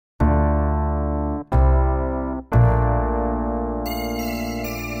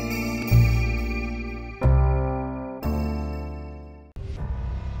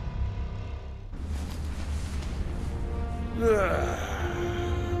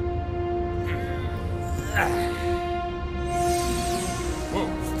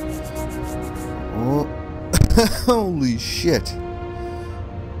Oh, holy shit.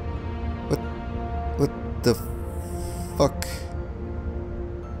 What the fuck?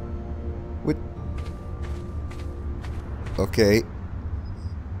 What? Okay.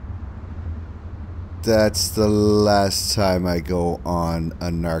 That's the last time I go on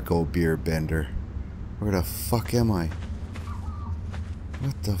a narco beer bender. Where the fuck am I?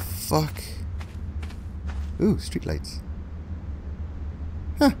 What the fuck? Ooh, streetlights.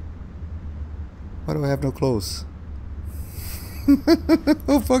 Huh. Why do I have no clothes?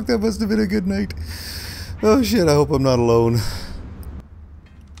 Oh fuck, that must have been a good night. Oh shit, I hope I'm not alone.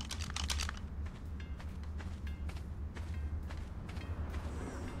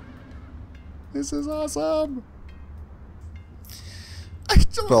 This is awesome. I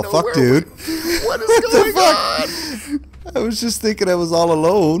don't know fuck, dude. What is going on? I was just thinking I was all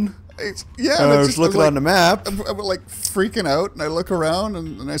alone. Yeah, I was looking on the map. I'm like freaking out, and I look around,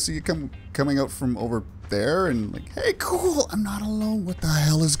 and I see you coming out from over there, and like, hey, cool, I'm not alone. What the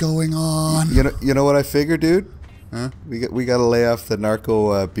hell is going on? You know what I figured, dude? Huh? We got to lay off the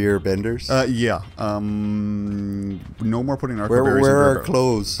narco beer benders. Yeah. No more putting narco berries in Where beer are our barrels.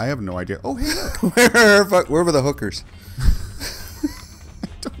 clothes? I have no idea. Oh, hey, look. Where were the hookers? I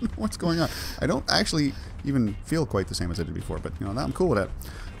don't know what's going on. I don't actually even feel quite the same as I did before, but you know, I'm cool with that.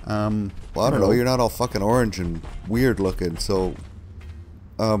 Well, I don't know. You're not all fucking orange and weird looking, so.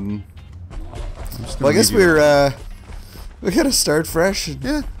 Well, I guess we gotta start fresh.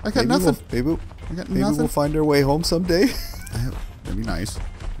 Yeah, I got nothing. Maybe we'll find our way home someday. That'd be nice.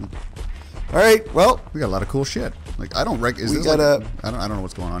 All right. Well, we got a lot of cool shit. Like I don't I don't know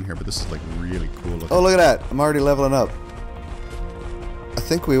what's going on here, but this is like really cool looking. Oh, look at that! I'm already leveling up. I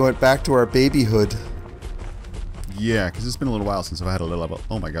think we went back to our babyhood. Yeah, because it's been a little while since I've had a level.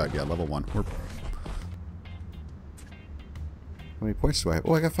 Oh my god, yeah, level 1. How many points do I have?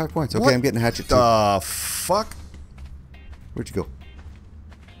 Oh, I got 5 points. Okay, I'm getting a hatchet too. The fuck? Where'd you go?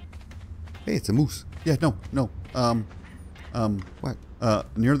 Hey, it's a moose. Yeah, no. What?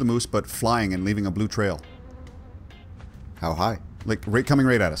 Near the moose, but flying and leaving a blue trail. How high? Like, coming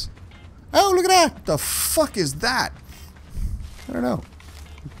right at us. Oh, look at that! The fuck is that? I don't know.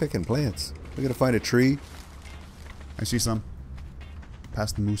 I'm picking plants. We gotta find a tree. I see some.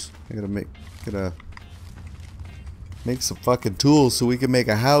 Past the moose. I gotta make some fucking tools so we can make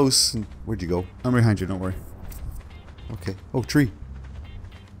a house. And where'd you go? I'm behind you, don't worry. Okay. Oh, tree.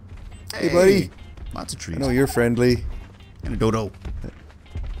 Hey, buddy. Lots of trees. I know you're friendly. And a dodo.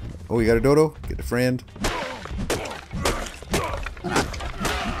 Oh, you got a dodo? Get a friend.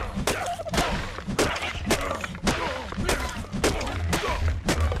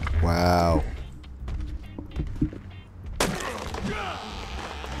 Wow.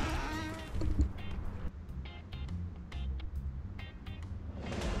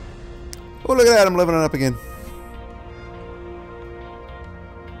 Oh, look at that. I'm leveling up again.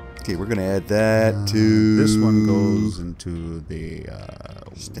 Okay, we're going to add that to... This one goes into the...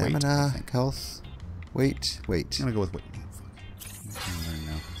 stamina, weight, health, weight. I'm going to go with weight.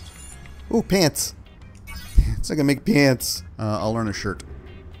 Oh, pants. So I can make pants. I'll learn a shirt.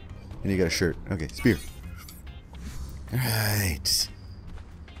 And you got a shirt. Okay, spear. Alright.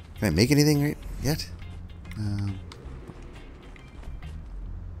 Can I make anything right yet?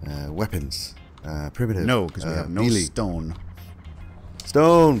 Weapons. Primitive. No, because we have no melee. stone.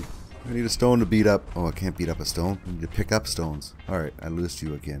 Stone! I need a stone to beat up. Oh, I can't beat up a stone. I need to pick up stones. Alright, I loosed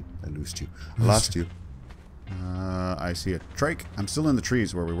you again. I lost you. I see a trike. I'm still in the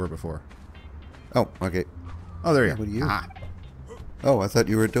trees where we were before. Oh, okay. Oh, there you What are. are you? Ah. Oh, I thought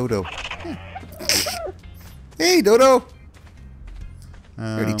you were a dodo. Hey, dodo! You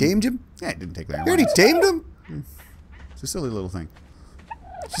already tamed him? Yeah, it didn't take that long. You already tamed him? It's a silly little thing.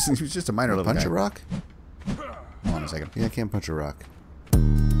 It was just a minor little Punch guy. a rock? Hold on a second. Yeah, I can't punch a rock.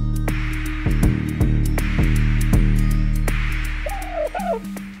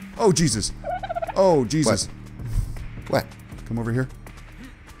 Oh, Jesus. Oh, Jesus. What? Come over here.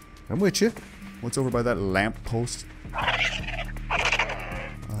 I'm with you. What's over by that lamp post? I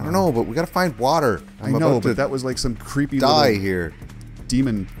don't know, but we gotta find water. I know, but that was like some creepy die little here.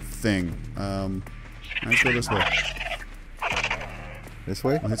 demon thing. Let's go this way. This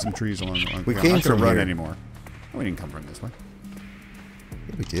way? I'll hit some trees along. We I'm came not gonna from run here. anymore. No, we didn't come from this way.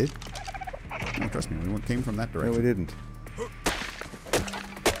 Yeah, we did. No, trust me, we came from that No, direction. we didn't.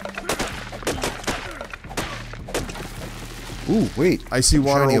 Ooh, wait. I see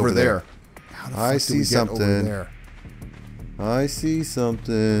water Shiny over there. How the I fuck see do we get over something. there? I see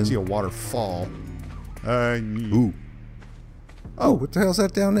something. I see a waterfall. Ooh. Oh, what the hell's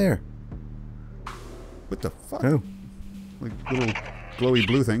that down there? What the fuck? Oh. Like little glowy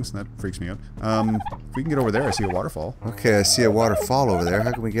blue things. That freaks me out. If we can get over there, I see a waterfall. Okay, I see a waterfall over there.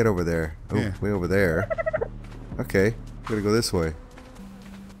 How can we get over there? Oh, Yeah. way over there. Okay, gotta go this way.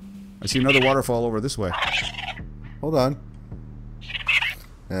 I see another waterfall over this way. Hold on.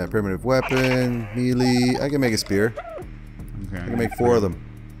 Primitive weapon, melee. I can make a spear. Okay. I can make 4 of them.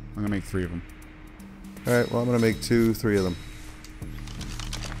 I'm gonna make 3 of them. Alright, well I'm gonna make 2, 3 of them.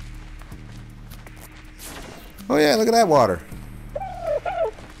 Oh yeah, look at that water.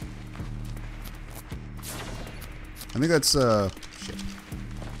 I think that's shit.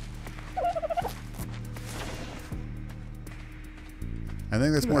 I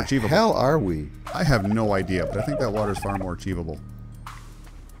think that's more Where the achievable. hell are we? I have no idea, but I think that water is far more achievable.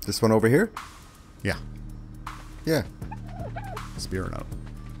 This one over here? Yeah. Yeah. Spear it out.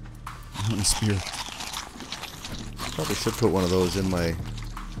 I want a spear. Probably should put one of those in my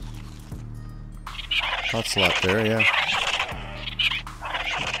hot slot there, yeah.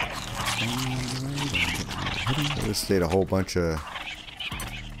 I just stayed a whole bunch of...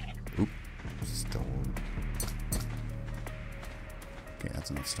 Oop. Stone. Okay,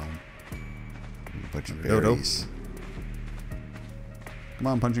 that's enough stone. A bunch of Dodo. berries. Come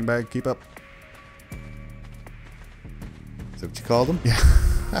on, punching bag, keep up. Is that what you called them? Yeah.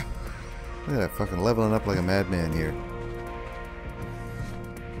 Look at that, fucking leveling up like a madman here.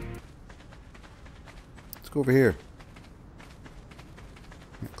 Let's go over here.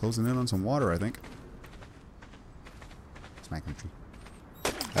 Yeah, closing in on some water, I think. Smacking the tree.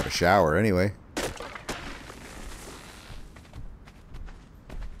 Have a shower anyway.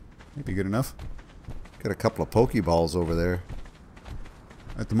 Maybe good enough. Got a couple of Pokeballs over there.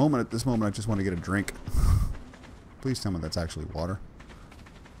 At this moment, I just want to get a drink. Please tell me that's actually water.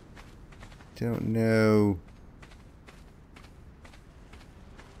 Don't know.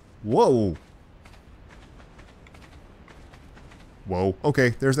 Whoa! Whoa. Okay,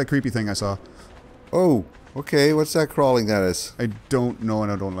 there's that creepy thing I saw. Oh, okay. What's that crawling at us? I don't know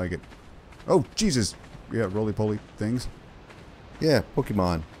and I don't like it. Oh, Jesus! Yeah, roly-poly things. Yeah,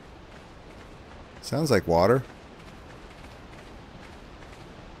 Pokemon. Sounds like water.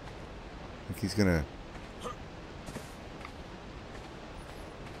 I think he's gonna...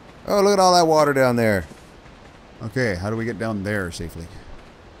 Oh, look at all that water down there. Okay, how do we get down there safely?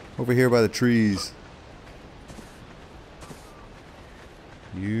 Over here by the trees.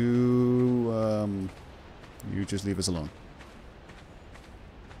 You just leave us alone.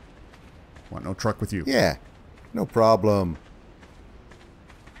 Want no truck with you. Yeah, no problem.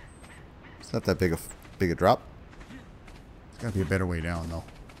 It's not that big a drop. There's gotta be a better way down, though.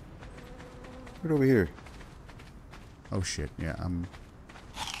 Right over here. Oh, shit. Yeah,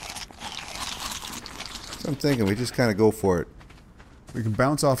 So I'm thinking we just kind of go for it. we can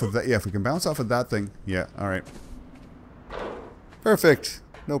bounce off of that. Yeah, if we can bounce off of that thing. Yeah, alright. Perfect.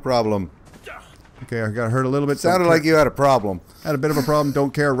 No problem. Okay, I got hurt a little bit. Sounded like you had a problem. Had a bit of a problem.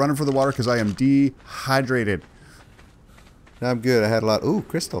 Don't care. Running for the water because I am dehydrated. I'm good. I had a lot. Ooh,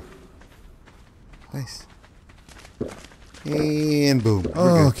 crystal. Nice. And boom.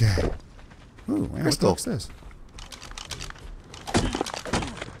 We're good. Okay. Ooh, man, Crystal. what the fuck's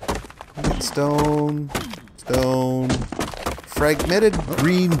this? Stone. Stone. Fragmented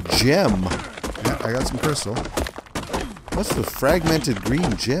green gem. Yeah, I got some crystal. What's the fragmented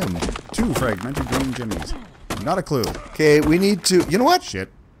green gem? 2 fragmented green jimmies. Not a clue. Okay, we need to... You know what? Shit.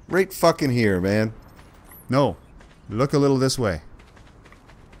 Right fucking here, man. No. Look a little this way.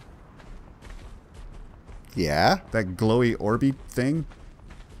 Yeah? That glowy orby thing.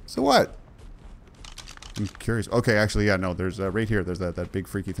 So what? I'm curious. Okay, actually, yeah, no. There's right here. There's that big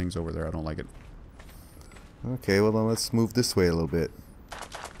freaky thing's over there. I don't like it. Okay, well then let's move this way a little bit.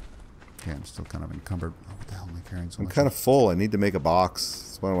 Okay, I'm still kind of encumbered. Oh, what the hell am I carrying so I'm much? kind of full. I need to make a box.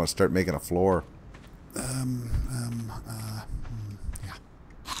 That's why I want to start making a floor. Yeah.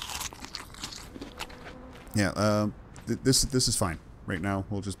 Yeah, this is fine. Right now,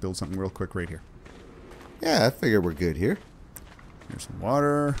 we'll just build something real quick right here. Yeah, I figure we're good here. Here's some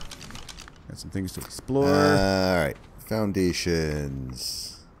water. Got some things to explore. Alright.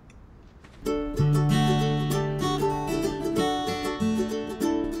 Foundations.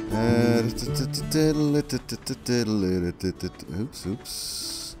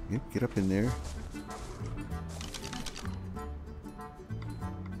 Oops. Yep, get up in there.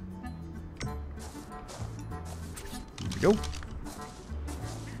 Here we go.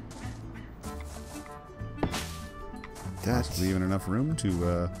 That's Leaving enough room to,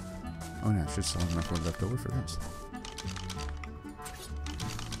 oh yeah, I should still have enough room left over for this.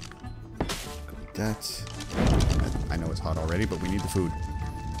 that. I know it's hot already, but we need the food.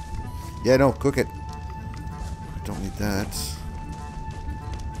 Yeah, no, cook it. don't need that.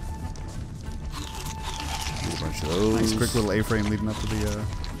 Need a bunch of those. Nice quick little A-frame leading up to the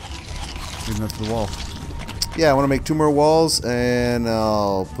wall. Yeah, I want to make 2 more walls, and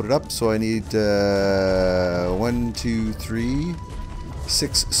I'll put it up. So I need 1, 2, 3,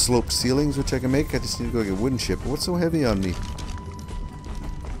 6 sloped ceilings, which I can make. I just need to go get a wooden ship. But what's so heavy on me?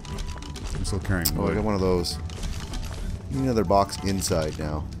 I'm still carrying wood. Oh, I got one of those. Need another box inside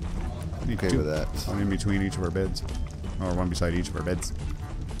now. Okay 2. with that. One in between each of our beds. Or one beside each of our beds.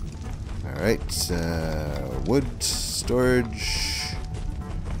 Alright, wood, storage.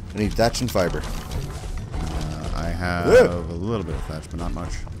 I need thatch and fiber. I have a little bit of thatch, but not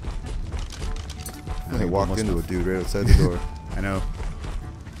much. I walked into a dude right outside the door. I know.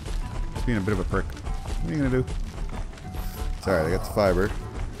 He's being a bit of a prick. What are you gonna do? It's alright, I got the fiber.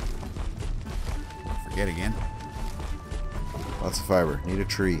 Forget again. Lots of fiber. Need a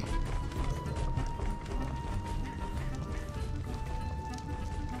tree.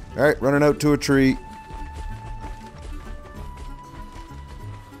 Alright, running out to a tree.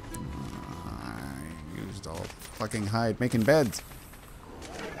 I used all fucking hide making beds.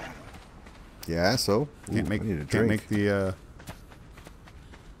 Yeah, so? Can't make I need a can't drink. make the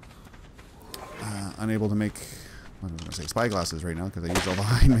unable to make what was I gonna say spyglasses right now because I used all the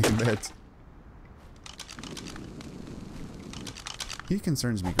hide making beds. He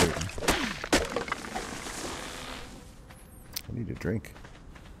concerns me greatly. I need a drink.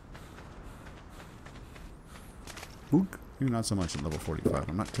 Book. You not so much at level 45.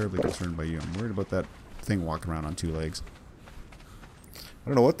 I'm not terribly concerned by you. I'm worried about that thing walking around on 2 legs. I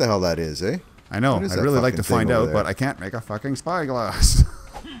don't know what the hell that is, eh? I know. What is I'd that really like fucking to find thing over out, there? but I can't make a fucking spyglass.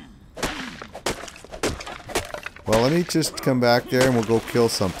 Well, let me just come back there and we'll go kill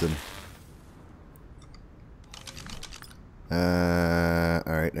something.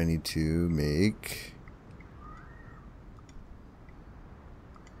 Alright, I need to make...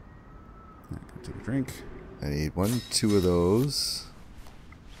 Take a drink. I need 1, 2 of those.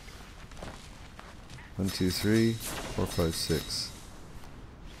 1, 2, 3, 4, 5, 6.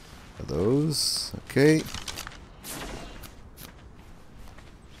 Of those. Okay.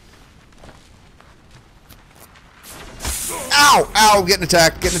 Ow! Ow! Getting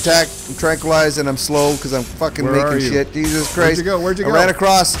attacked! Getting attacked! I'm tranquilized and I'm slow because I'm fucking Where are making you? shit. Jesus Christ! Where'd you go? Where'd you go? I ran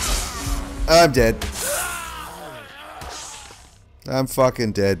across. I'm dead. I'm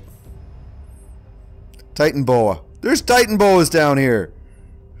fucking dead. Titan boa. There's Titan boas down here.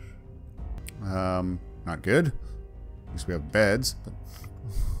 Not good. At least we have beds, but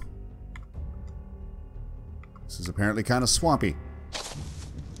this is apparently kind of swampy.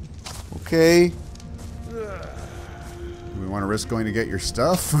 Okay. Do we want to risk going to get your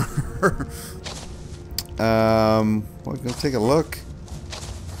stuff? Well, go take a look.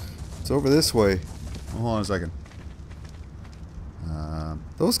 It's over this way. Oh, hold on a second.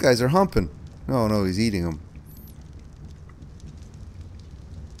 Those guys are humping. No, no, he's eating them.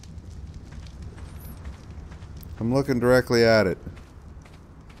 I'm looking directly at it.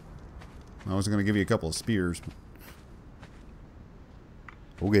 I was going to give you a couple of spears.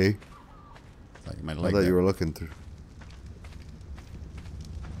 Okay. Thought you might I like thought that. you were looking through.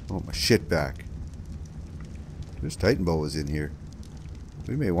 Oh, my shit back. There's Titan boas in here.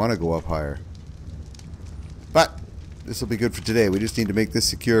 We may want to go up higher. But this will be good for today. We just need to make this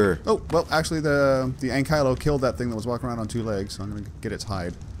secure. Oh, well, actually, the Ankylo killed that thing that was walking around on 2 legs, so I'm going to get its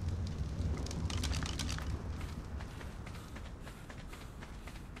hide.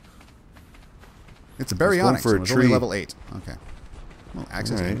 It's a baryonyx. for a So it's only tree. level 8. Okay. Well,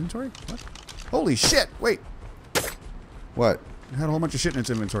 access to Alright. inventory? What? Holy shit! Wait! What? It had a whole bunch of shit in its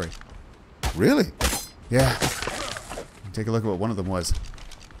inventory. Really? Yeah. Take a look at what one of them was.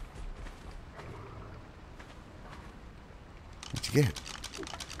 What'd you get?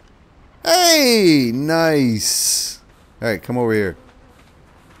 Hey! Nice! Alright, come over here.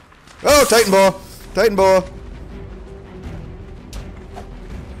 Oh, Titan boa! Titan boa!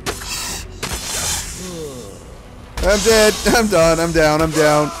 I'm dead. I'm done. I'm down. I'm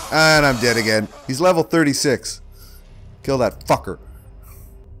down. And I'm dead again. He's level 36. Kill that fucker.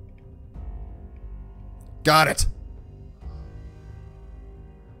 Got it!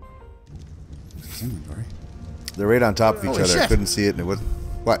 Inventory. They're right on top of each Holy other. I shit. couldn't see it and it was...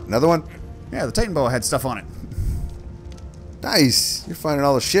 What? Another one? Yeah, the Titan boa had stuff on it. Nice. You're finding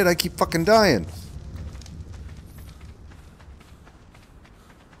all the shit. I keep fucking dying.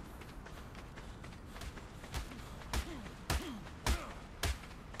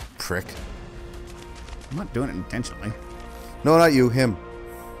 Prick. I'm not doing it intentionally. No, not you. Him.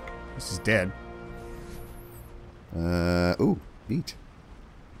 This is dead. Ooh. Neat.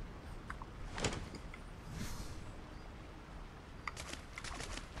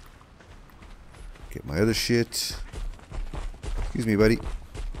 my other shit. Excuse me, buddy.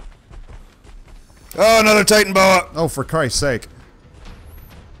 Oh, another Titan boa! Oh, for Christ's sake.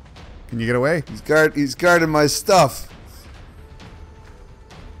 Can you get away? He's guarding my stuff.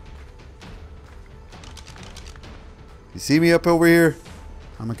 You see me up over here?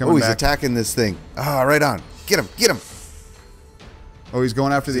 I'm coming Oh, he's back. attacking this thing. Ah, right on. Get him, get him. Oh, he's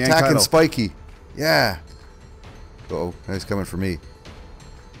going after the Attacking Ankylo. Spiky. Yeah. Uh-oh, he's coming for me.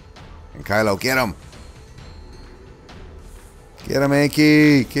 And Kylo, get him. Get him,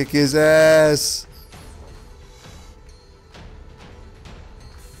 Anky. Kick his ass.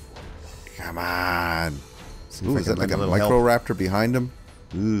 Come on. See if Ooh, I is can that like lend a little help. micro-raptor behind him?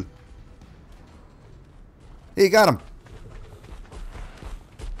 Ooh. Hey, you got him.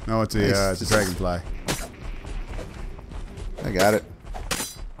 No, it's a, Nice. it's a dragonfly. I got it.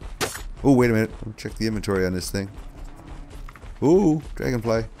 Oh, wait a minute. Let me check the inventory on this thing. Ooh,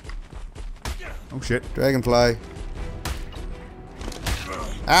 dragonfly. Oh, shit. Dragonfly.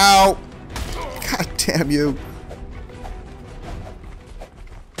 Ow! God damn you.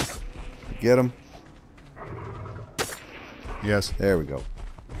 Get him. Yes. There we go.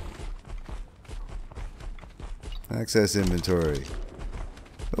 Access inventory.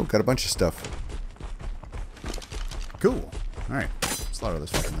 Oh, got a bunch of stuff. Cool. Alright. Slaughter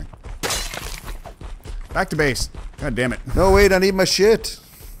this fucking thing. Back to base. God damn it. No, wait, I need my shit.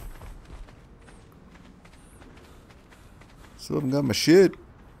 Still haven't got my shit.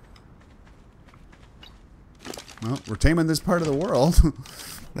 Well, we're taming this part of the world.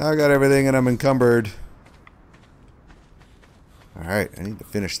 Now I got everything and I'm encumbered. Alright, I need to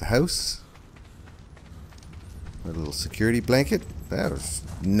finish the house. My little security blanket. That was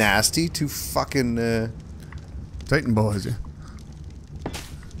nasty. Too fucking, Titan boys, yeah. I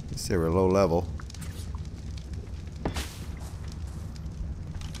guess they were low level.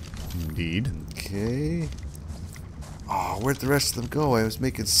 Indeed. Okay. Oh, where'd the rest of them go? I was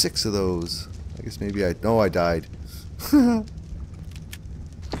making 6 of those. I guess maybe I... No, I died.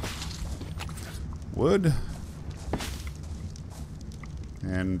 Wood.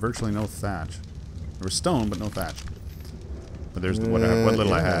 And virtually no thatch. There was stone, but no thatch. But there's what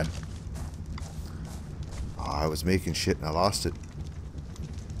little I yeah. had. Oh, I was making shit and I lost it.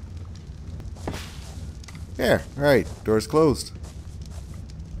 There. Alright. Door's closed.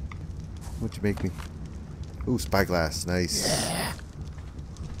 What'd you make me? Ooh, spyglass. Nice. Yeah.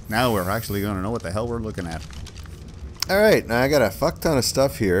 Now we're actually going to know what the hell we're looking at. Alright, now I got a fuck ton of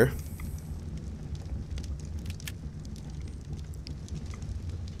stuff here.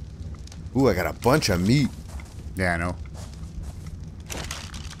 Ooh, I got a bunch of meat. Yeah, I know.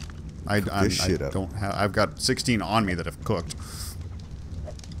 This shit up. Don't have. I've got 16 on me that have cooked.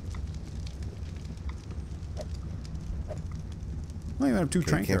 Well, you have 2 Okay,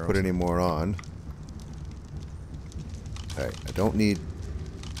 trank can't arrows. put any more on. Alright, I don't need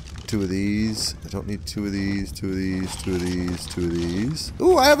 2 of these. I don't need 2 of these, 2 of these, 2 of these, 2 of these.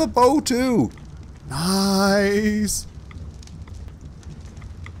 Ooh, I have a bow too! Nice.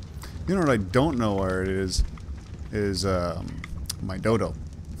 You know what I don't know where it is my dodo.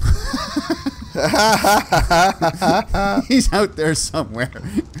 He's out there somewhere.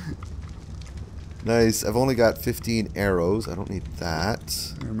 Nice. I've only got 15 arrows. I don't need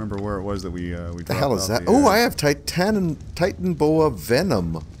that. I remember where it was that we What the hell is that? Oh, I have Titan Boa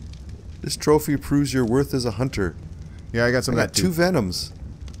Venom. This trophy proves your worth as a hunter. Yeah, I got some I of got that 2 too. Venoms.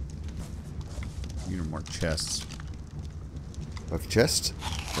 You need more chests. Buck chest.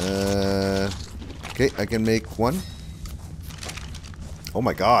 Okay, I can make 1. Oh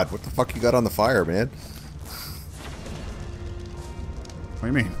my god, what the fuck you got on the fire, man? What do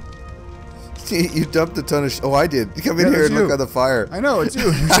you mean? You dumped a ton of oh, I did. Come in Yeah, here that's and look you. on the fire. I know, it's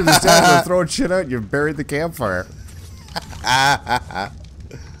you. You should be standing there throwing shit out. You've buried the campfire.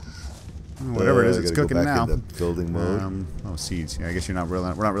 Whatever it is, I it's gotta cooking go back now. into building mode. Oh, seeds. Yeah, I guess we're not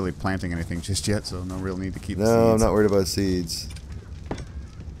really planting anything just yet, so no real need to keep the No, I'm seeds. not worried about seeds.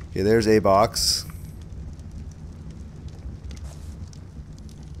 Okay, there's a box.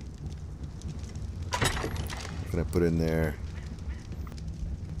 What can I put in there?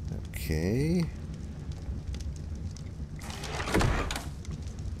 Okay.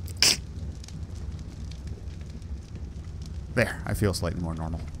 There, I feel slightly more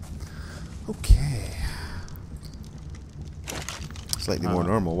normal. Okay. Slightly more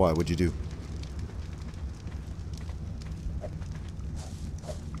normal. Why? What'd you do?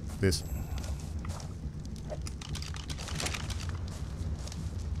 This.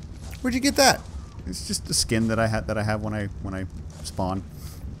 Where'd you get that? It's just the skin that I have when I spawn.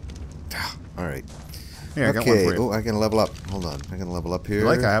 All right. Here, I got one Okay. for you. Oh, I can level up. Hold on. I can level up If here. you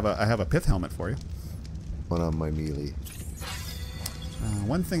like, I have a pith helmet for you. one on my melee.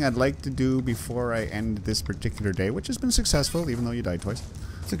 One thing I'd like to do before I end this particular day, which has been successful, even though you died twice.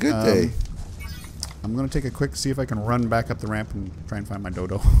 It's a good day. I'm going to take a quick, see if I can run back up the ramp and try and find my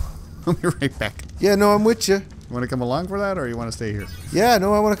dodo. I'll be right back. Yeah, no, I'm with you. You want to come along for that, or you want to stay here? Yeah,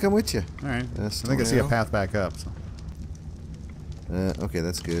 no, I want to come with you. All right. I think I see a path back up. So. Okay,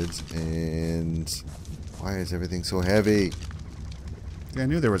 that's good. And why is everything so heavy? Yeah, I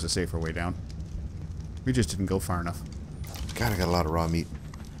knew there was a safer way down. We just didn't go far enough. God, I got a lot of raw meat.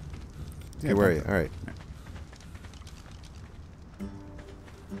 Yeah, okay, where are you? All right.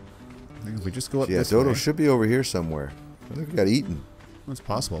 I think if we just go up Yeah, this dodo way, should be over here somewhere. I think we got eaten. well, it's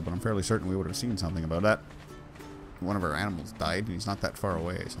possible, but I'm fairly certain we would have seen something about that. One of our animals died, and he's not that far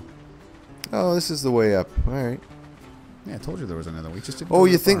away. So. Oh, this is the way up. All right. Yeah, I told you there was another way. Just didn't Oh, go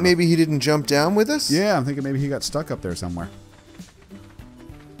you far think enough. maybe he didn't jump down with us? Yeah, I'm thinking maybe he got stuck up there somewhere.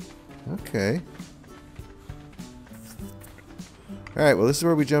 Okay. All right, well, this is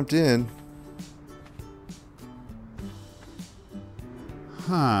where we jumped in.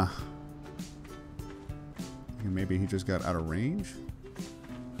 Huh. Maybe he just got out of range?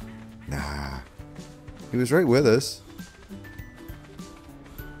 Nah. He was right with us.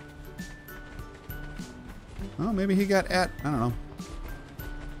 Oh, maybe he got at... I don't know.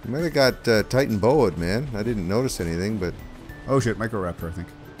 He might have got Titan Boa'd, man. I didn't notice anything, but... Oh, shit. Microraptor, I think.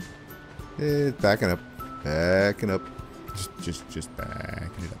 It's backing up. Backing up. Just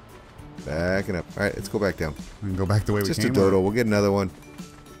backing it up. Backing up. All right, let's go back down. We can go back the way we Just came. a dodo. We'll get another one.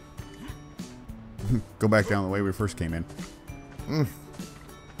 Go back down the way we first came in. Mm.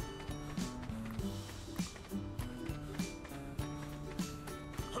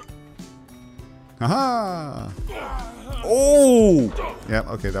 Aha! Oh! Yeah,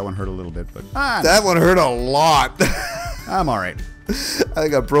 okay, that one hurt a little bit, but... Ah, That one hurt a lot. I'm alright. I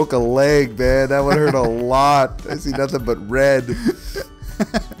think I broke a leg, man. That one hurt a lot. I see nothing but red.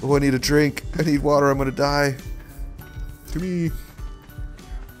 Oh, I need a drink. I need water. I'm going to die. To me.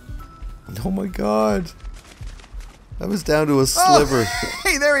 Oh, my God. That was down to a sliver. Oh,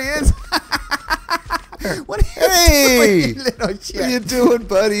 hey, there he is. What are Hey! you doing, you little shit? What are you doing,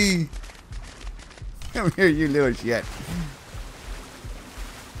 buddy? Come here, you little shit.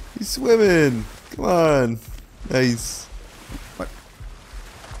 He's swimming. Come on. Nice. What?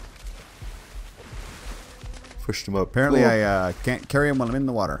 Pushed him up. Apparently, Cool. I can't carry him while I'm in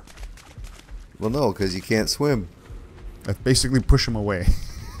the water. Well, no, because you can't swim. I basically push him away.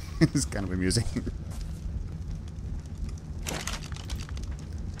 It's kind of amusing.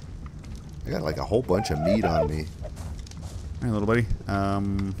 I got like a whole bunch of meat on me. Hey, little buddy.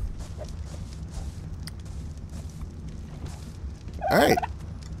 All right.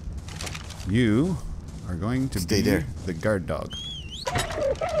 You are going to Stay be there. the guard dog.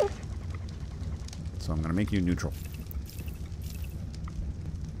 So I'm going to make you neutral.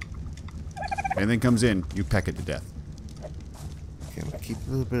 If anything comes in, you peck it to death. Okay, I'm going to keep a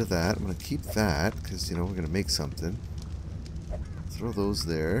little bit of that. I'm going to keep that because, you know, we're going to make something. Throw those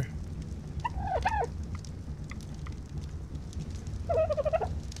there.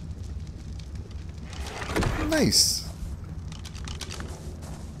 Nice.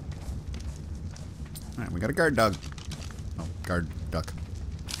 Alright, we got a guard dog. Oh, guard duck.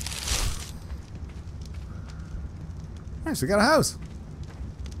 Alright, so we got a house.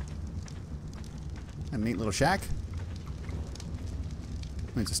 A neat little shack.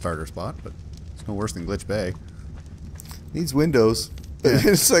 I mean, it's a starter spot, but it's no worse than Glitch Bay. Needs windows. Yeah.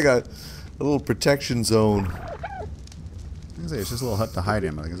 It's like a little protection zone. I say it's just a little hut to hide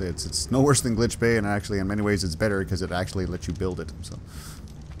in. Like I say, it's no worse than Glitch Bay, and actually, in many ways, it's better because it actually lets you build it. So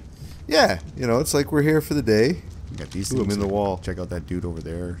Yeah, you know, it's like we're here for the day. you got these Ooh, I'm things. in the wall. Check out that dude over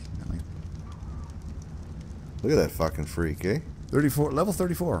there. Look at that fucking freak, eh? 34, level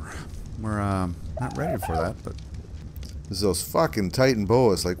 34. We're not ready for that, but There's those fucking Titan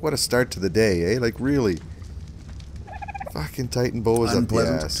boas. Like, what a start to the day, eh? Like, really. Fucking Titan boas up the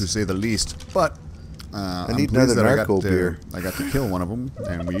unpleasant ass. to say the least. But I need another I narco beer. I got to kill one of them,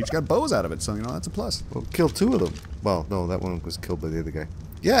 and we each got bows out of it. So you know that's a plus. Well, kill two of them. Well, no, that one was killed by the other guy.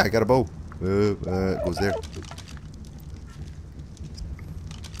 Yeah, I got a bow. It goes there.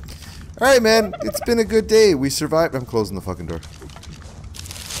 Alright, man. It's been a good day. We survived. I'm closing the fucking door.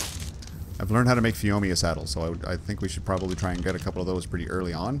 I've learned how to make Fiomia saddles, so I think we should probably try and get a couple of those pretty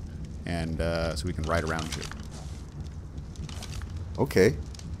early on, and so we can ride around shit. Okay.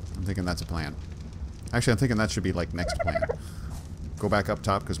 I'm thinking that's a plan. Actually, I'm thinking that should be like next plan. Go back up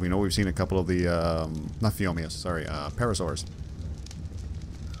top because we know we've seen a couple of the not Phiomias, sorry, Parasaurs.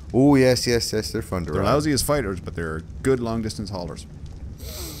 Oh yes, yes, yes. They're fun to They're ride. lousy as fighters, but they're good long distance haulers.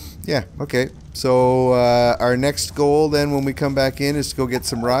 Yeah, okay. So our next goal then when we come back in is to go get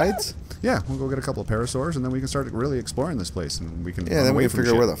some rides? Yeah, we'll go get a couple of parasaurs, and then we can start really exploring this place, and we can Yeah, run then away we from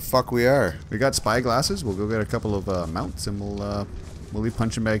figure shit. where the fuck we are. We got spy glasses. We'll go get a couple of mounts, and we'll leave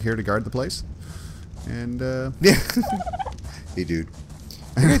punching bag here to guard the place. And Yeah. Hey, dude.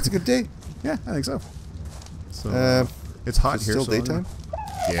 Okay, it's a good day. yeah, I think so. So it's hot It's here. still so daytime?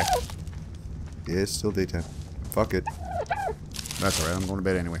 Yeah, Yeah, it's still daytime. Fuck it. that's all right. I'm going to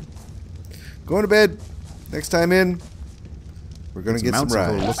bed anyway. Going to bed. Next time in, we're going to get some mounts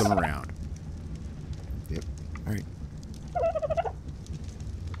and rides. go looking around. Yep. All right.